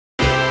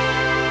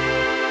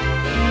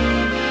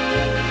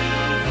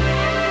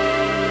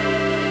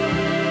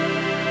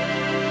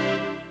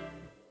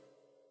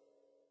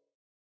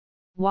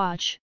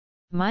Watch,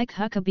 Mike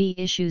Huckabee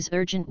issues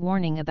urgent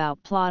warning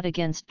about plot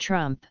against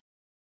Trump.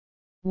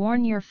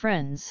 Warn your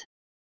friends.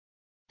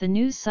 The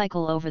news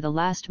cycle over the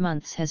last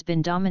months has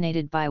been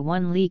dominated by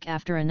one leak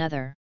after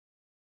another.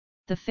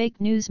 The fake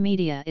news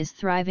media is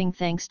thriving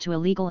thanks to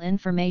illegal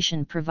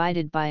information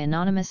provided by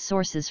anonymous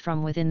sources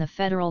from within the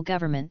federal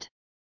government.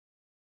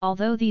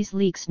 Although these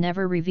leaks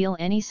never reveal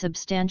any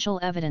substantial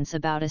evidence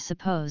about a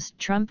supposed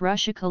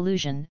Trump-Russia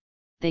collusion,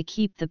 they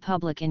keep the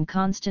public in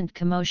constant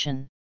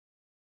commotion.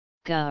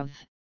 Gov.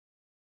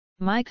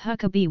 Mike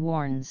Huckabee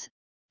warns,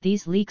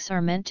 these leaks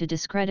are meant to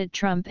discredit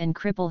Trump and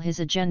cripple his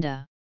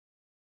agenda.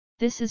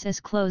 This is as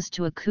close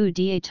to a coup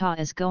d'état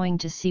as going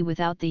to sea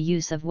without the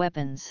use of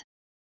weapons.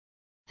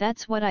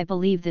 That's what I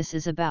believe this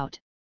is about,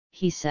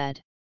 he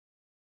said.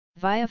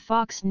 Via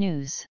Fox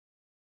News.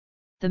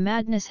 The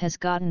madness has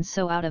gotten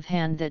so out of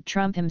hand that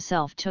Trump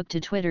himself took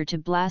to Twitter to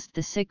blast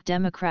the sick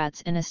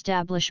Democrats and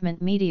establishment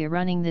media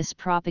running this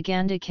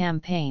propaganda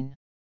campaign.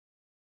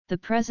 The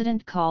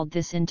president called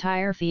this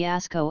entire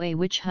fiasco a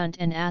witch hunt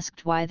and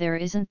asked why there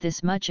isn't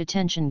this much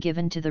attention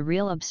given to the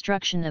real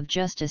obstruction of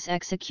justice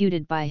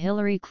executed by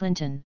Hillary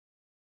Clinton.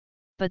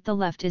 But the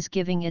left is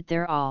giving it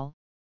their all,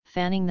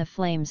 fanning the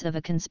flames of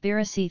a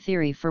conspiracy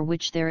theory for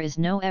which there is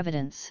no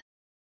evidence.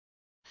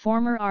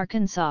 Former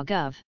Arkansas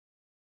Gov.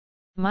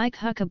 Mike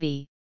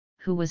Huckabee,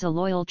 who was a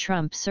loyal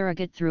Trump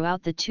surrogate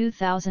throughout the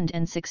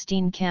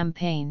 2016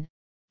 campaign,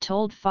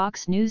 told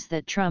Fox News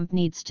that Trump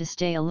needs to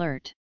stay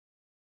alert.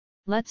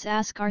 Let's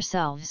ask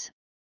ourselves,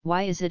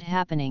 why is it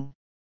happening?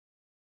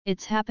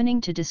 It's happening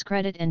to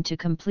discredit and to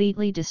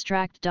completely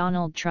distract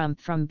Donald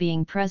Trump from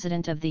being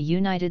President of the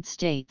United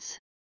States.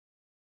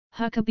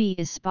 Huckabee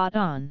is spot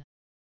on.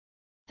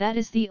 That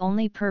is the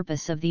only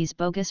purpose of these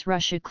bogus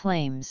Russia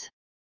claims.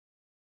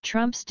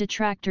 Trump's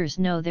detractors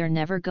know they're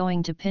never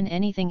going to pin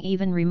anything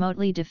even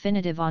remotely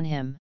definitive on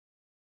him.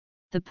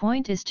 The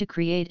point is to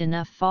create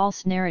enough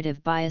false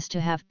narrative bias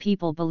to have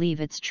people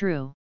believe it's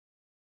true.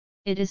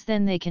 It is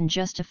then they can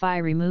justify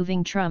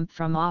removing Trump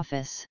from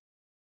office.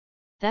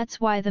 That's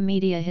why the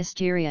media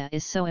hysteria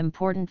is so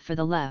important for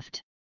the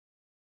left.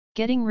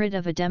 Getting rid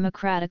of a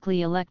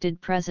democratically elected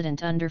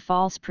president under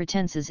false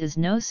pretenses is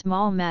no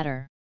small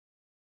matter.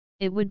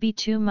 It would be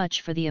too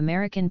much for the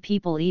American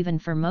people, even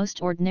for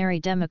most ordinary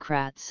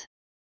Democrats.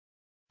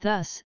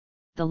 Thus,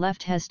 the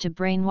left has to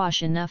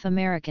brainwash enough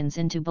Americans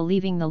into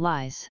believing the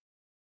lies.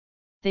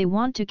 They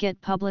want to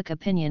get public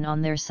opinion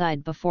on their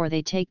side before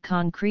they take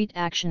concrete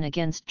action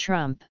against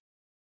Trump.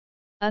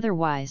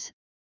 Otherwise,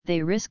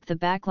 they risk the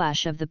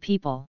backlash of the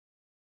people.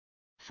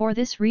 For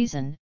this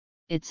reason,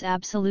 it's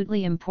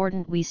absolutely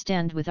important we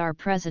stand with our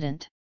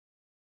president.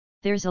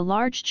 There's a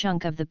large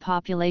chunk of the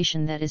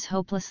population that is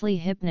hopelessly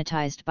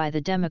hypnotized by the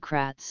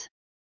Democrats.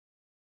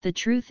 The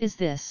truth is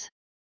this: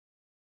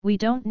 we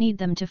don't need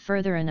them to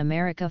further an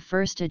America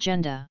First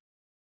agenda.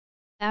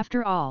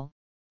 After all,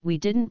 we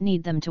didn't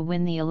need them to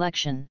win the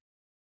election.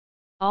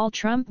 All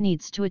Trump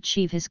needs to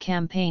achieve his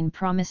campaign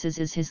promises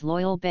is his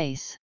loyal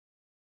base.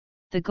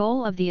 The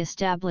goal of the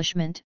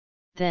establishment,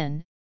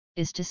 then,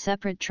 is to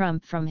separate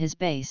Trump from his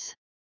base.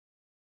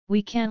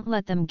 We can't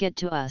let them get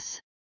to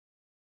us.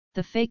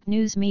 The fake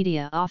news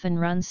media often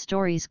runs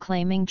stories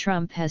claiming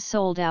Trump has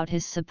sold out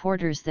his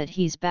supporters, that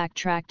he's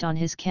backtracked on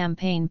his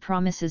campaign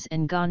promises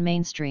and gone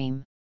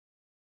mainstream.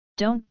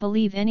 Don't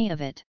believe any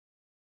of it.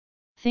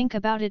 Think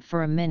about it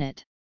for a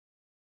minute.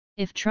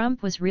 If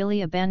Trump was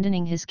really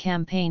abandoning his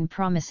campaign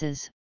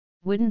promises,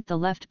 wouldn't the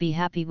left be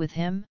happy with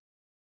him?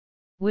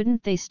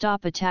 Wouldn't they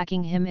stop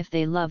attacking him if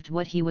they loved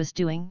what he was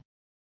doing?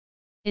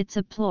 It's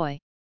a ploy.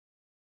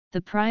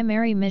 The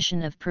primary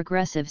mission of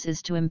progressives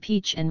is to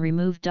impeach and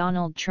remove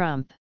Donald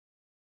Trump.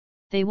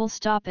 They will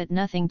stop at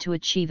nothing to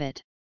achieve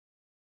it.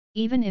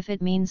 Even if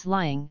it means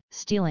lying,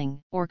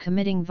 stealing, or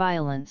committing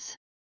violence.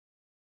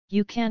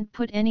 You can't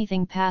put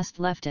anything past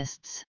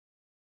leftists.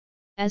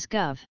 As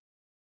Gov.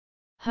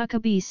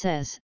 Huckabee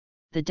says,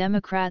 the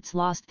Democrats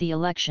lost the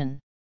election.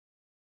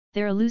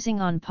 They're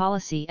losing on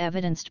policy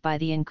evidenced by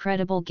the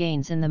incredible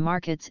gains in the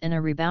markets and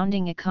a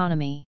rebounding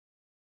economy.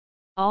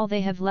 All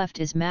they have left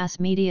is mass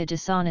media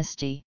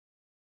dishonesty.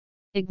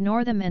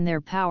 Ignore them and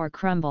their power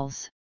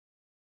crumbles.